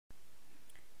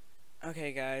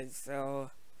Okay, guys,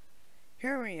 so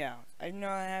hear me out. I know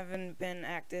I haven't been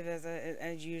active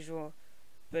as usual,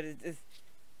 but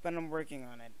but I'm working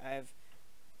on it. I've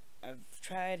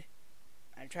tried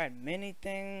many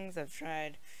things. Uh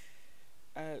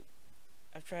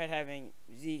I've tried having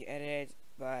Zeke edit,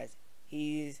 but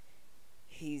he's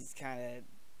he's kind of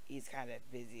he's kind of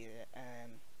busy.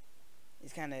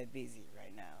 He's kind of busy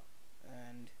right now,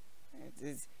 and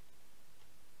it's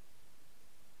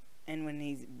and when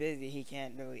he's busy, he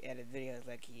can't really edit videos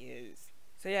like he is.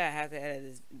 So yeah, I have to edit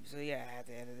this. So yeah, I have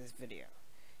to edit this video.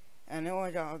 I know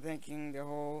what y'all thinking. The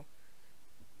whole.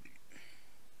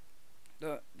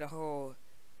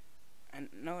 I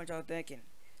know what y'all thinking,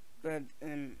 but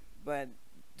but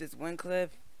this one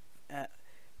clip, uh,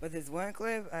 but this one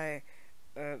clip, but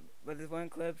this one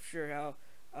clip, sure, I'll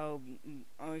I'll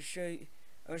show you.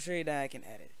 I'll show you that I can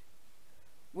edit.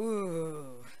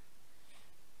 Woo!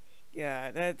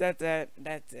 Yeah, that's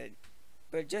it.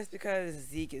 But just because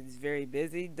Zeke is very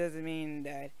busy doesn't mean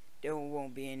that there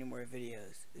won't be any more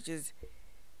videos. It's just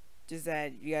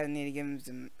that you guys need to give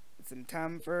him some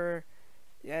time for.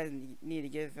 You guys need to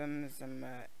give him some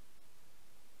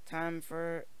time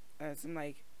for some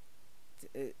like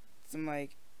some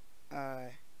like uh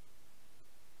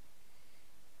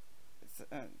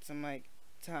some like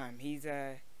time. He's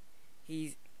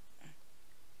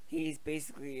he's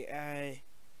basically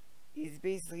he's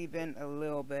basically been a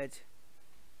little bit.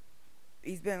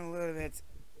 He's been a little bit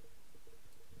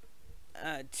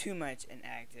too much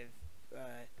inactive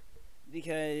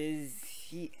because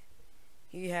he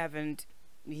haven't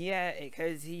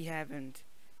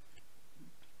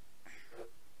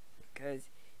because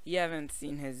he haven't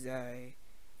seen his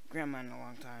grandma in a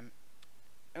long time.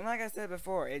 And like I said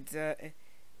before, it's a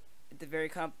very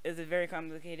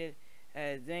complicated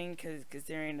thing, cause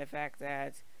considering the fact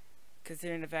that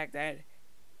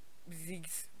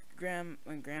Zeke's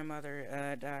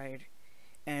grandmother died,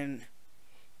 and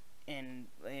and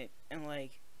and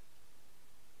like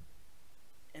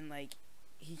and like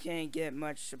he can't get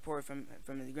much support from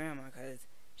his grandma because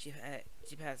she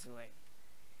passed away.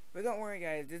 But don't worry,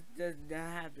 guys. This does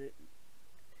not have to.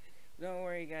 Don't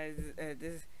worry, guys. This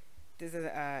is this is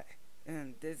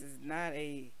not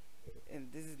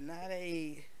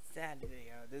a sad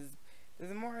video. This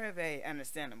is more of a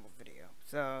understandable video.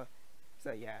 So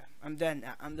yeah, I'm done.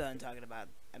 I'm done talking about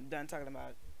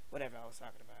whatever I was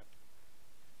talking about.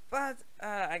 But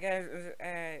I guess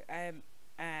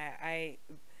I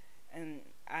and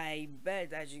I bet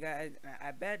that you guys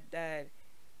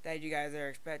that you guys are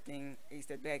expecting a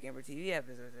Step Back Amber TV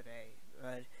episode today,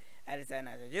 but I decided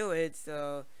not to do it.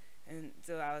 So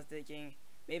I was thinking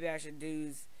maybe I should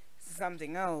do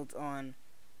something else on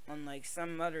like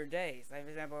some other days. Like for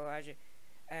example, I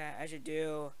should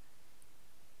do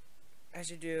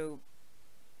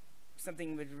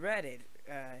something with Reddit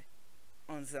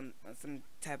on some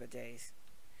type of days.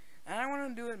 And I don't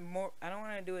want to do it more. I don't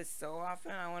want to do it so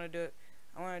often. I want to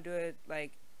do it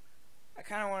like. I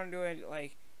kind of want to do it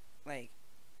like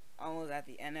almost at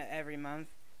the end of every month.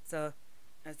 So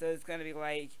it's gonna be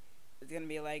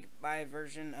like my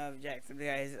version of Jackson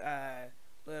guy's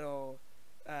little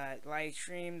live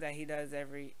stream that he does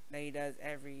every that he does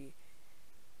every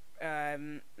that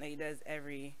he does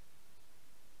every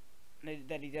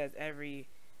that he does every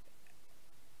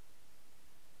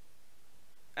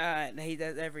that he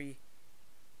does every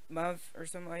month or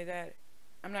something like that.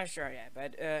 I'm not sure yet,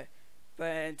 but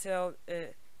until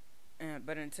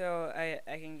I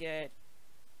can get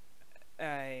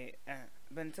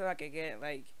but until I can get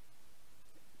like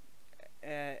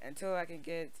until I can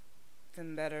get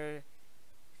some better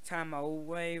time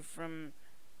away from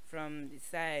the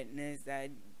sadness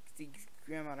that the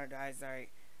grandmother died. Sorry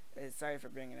for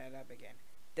bringing that up again.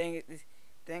 Things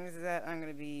that I'm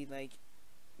gonna be like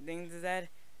things that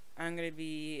I'm gonna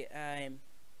be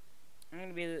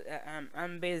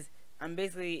I'm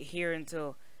basically here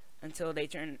until they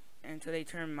turn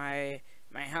my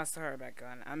house power back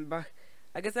on.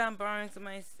 I guess I'm borrowing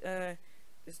somebody's the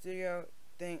studio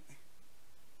thing.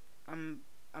 I'm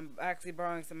actually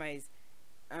borrowing somebody's.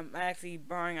 I'm actually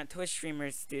borrowing a Twitch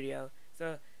streamer's studio.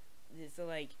 So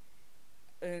like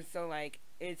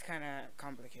it's kind of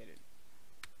complicated.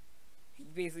 He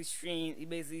basically streams. He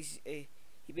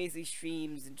basically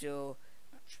streams until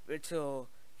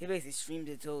he basically streams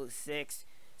until 6.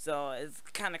 So it's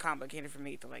kind of complicated for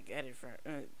me to like edit for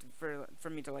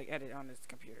me to like edit on this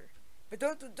computer. But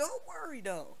don't worry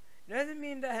though. It doesn't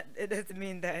mean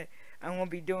that I won't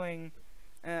be doing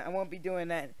I won't be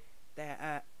doing I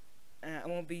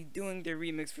won't be doing the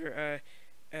remix for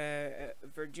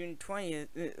June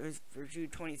 20th for June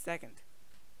 22nd.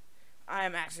 I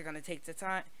am actually gonna take the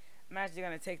time. I'm actually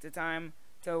gonna take the time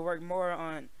to work more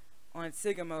on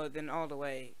Sigma mode than all the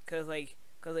way, cause the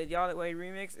all the way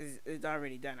remix is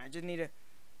already done. I just need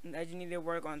to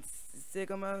work on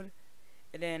Sigma mode,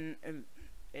 and then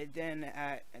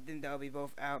they'll be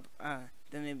both out.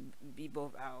 Then they be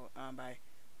both out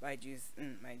by June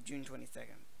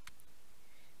 22nd.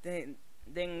 Then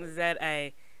things that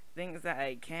I things that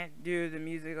I can't do the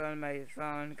music on my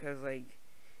phone, cause like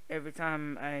every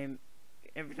time I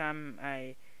every time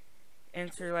I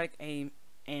enter like a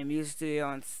music studio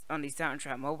on the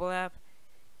Soundtrack mobile app,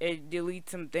 it deletes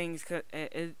some things.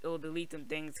 It'll delete some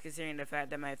things considering the fact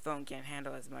that my phone can't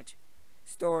handle as much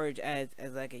storage as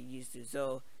like it used to.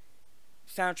 So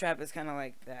Soundtrap is kind of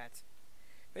like that.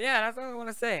 But yeah, that's all I want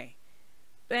to say.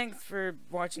 Thanks for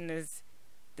watching this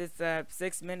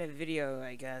 6-minute video,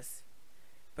 I guess.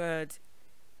 But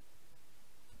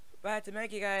to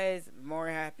make you guys more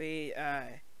happy,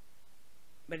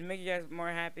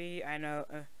 I know,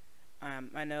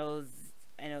 I know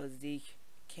Zeke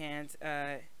can't,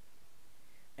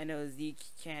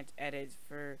 edit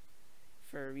for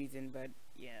a reason, but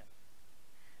yeah.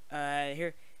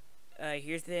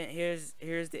 Here's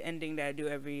the ending that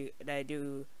I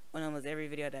do on almost every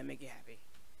video that make you happy.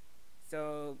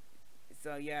 So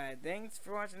yeah, thanks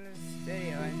for watching this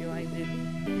video. If you liked it,